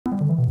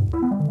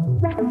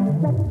Dear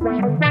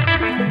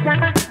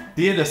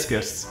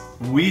Liskers,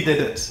 we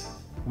did it!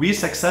 We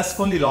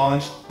successfully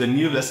launched the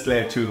new Lisk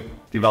Layer 2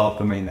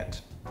 developer mainnet.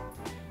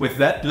 With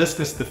that, Lisk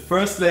is the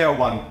first Layer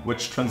 1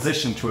 which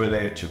transitioned to a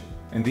Layer 2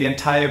 in the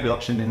entire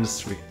blockchain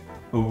industry,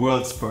 a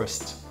world's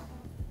first.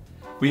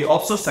 We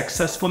also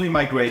successfully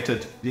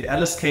migrated the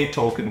LSK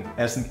token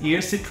as an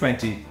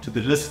ERC20 to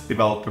the Lisk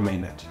developer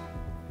mainnet.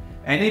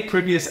 Any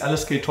previous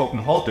LSK token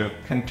holder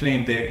can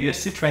claim their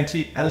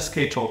ERC20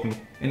 LSK token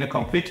in a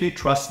completely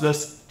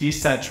trustless,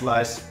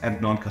 decentralized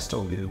and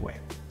non-custodial way.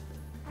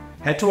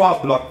 Head to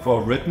our blog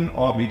for a written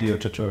or video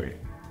tutorial.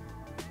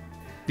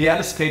 The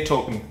LSK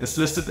token is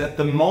listed at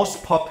the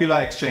most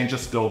popular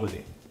exchanges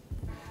globally.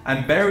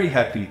 I'm very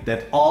happy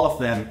that all of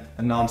them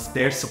announced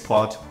their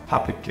support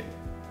publicly.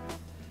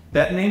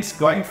 That means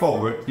going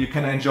forward you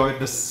can enjoy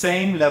the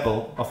same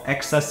level of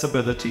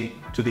accessibility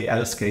to the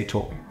LSK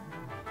token,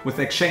 with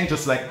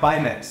exchanges like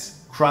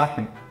Binance,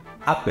 Kraken,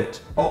 Upbit,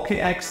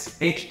 OKX,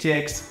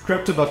 HTX,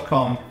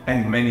 Crypto.com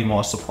and many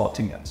more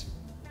supporting it.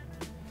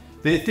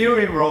 The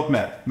Ethereum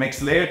roadmap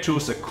makes Layer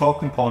 2s a core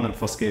component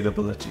for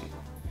scalability.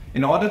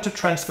 In order to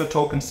transfer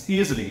tokens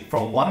easily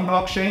from one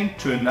blockchain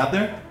to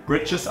another,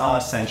 bridges are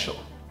essential.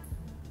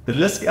 The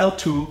Lisk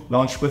L2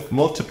 launched with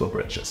multiple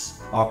bridges,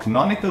 our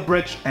canonical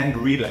bridge and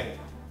relay,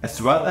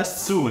 as well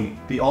as soon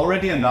the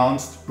already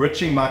announced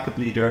bridging market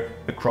leader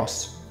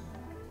across.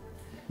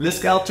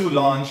 Lisk L2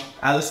 launch,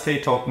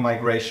 LSK token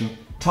migration,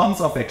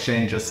 tons of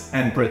exchanges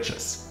and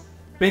bridges.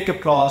 Big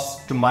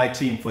applause to my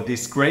team for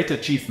these great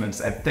achievements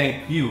and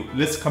thank you,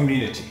 Lisk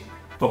community,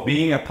 for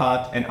being a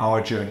part in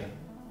our journey.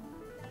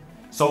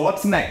 So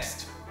what's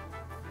next?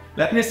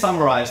 Let me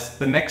summarize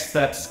the next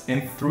steps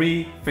in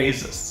 3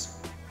 phases.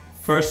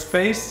 First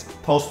phase,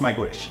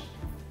 post-migration.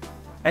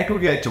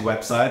 Aggregator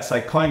websites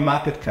like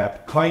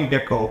CoinMarketCap,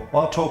 CoinGecko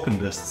or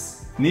token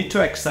lists need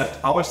to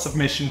accept our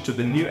submission to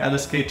the new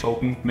LSK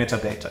token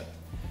metadata,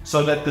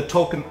 so that the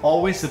token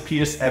always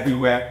appears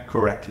everywhere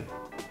correctly.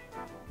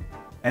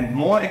 And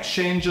more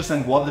exchanges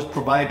and wallet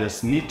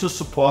providers need to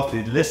support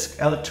the Lisk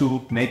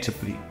L2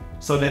 natively,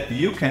 so that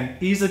you can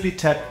easily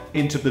tap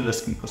into the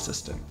Lisk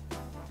ecosystem.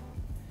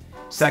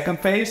 Second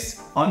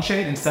phase,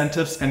 on-chain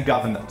incentives and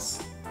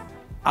governance.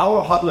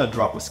 Our hodler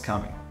drop is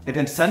coming. It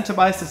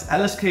incentivizes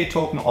LSK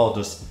token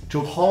holders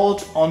to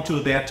hold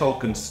onto their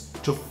tokens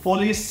to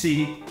fully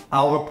see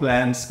our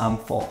plans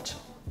unfold.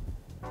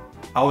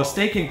 Our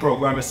staking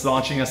program is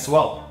launching as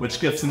well, which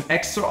gives an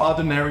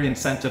extraordinary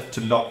incentive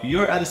to lock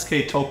your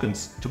LSK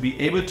tokens to be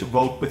able to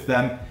vote with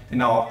them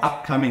in our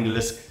upcoming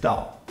Lisk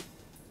DAO.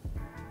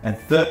 And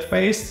third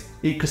phase,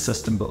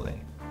 ecosystem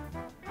building.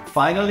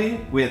 Finally,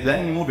 we're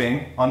then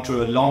moving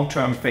onto a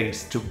long-term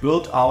phase to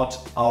build out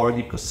our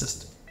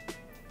ecosystem.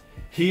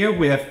 Here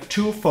we have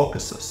 2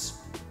 focuses.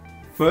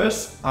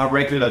 First are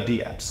regular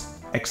dApps.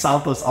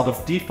 Examples out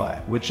of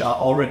DeFi, which are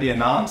already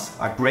announced,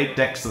 are great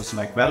dexes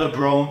like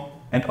Velodrome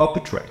and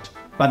OpenTrade,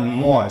 but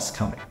more is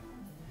coming.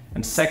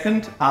 And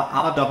second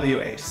are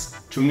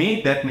RWAs. To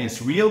me, that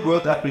means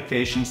real-world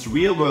applications,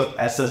 real-world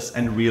assets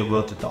and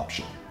real-world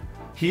adoption.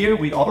 Here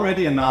we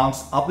already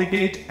announced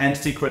Obligate and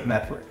Secret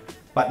Network,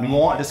 but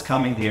more is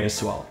coming here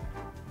as well.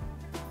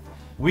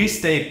 We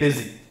stay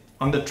busy.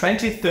 On the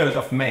 23rd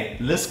of May,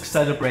 Lisk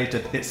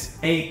celebrated its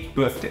 8th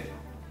birthday.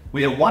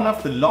 We are one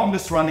of the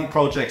longest running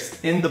projects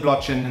in the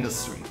blockchain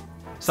industry,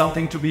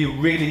 something to be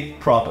really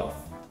proud of.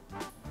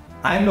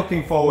 I'm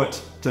looking forward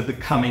to the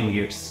coming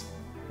years,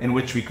 in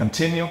which we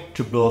continue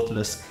to build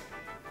Lisk.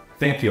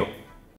 Thank you.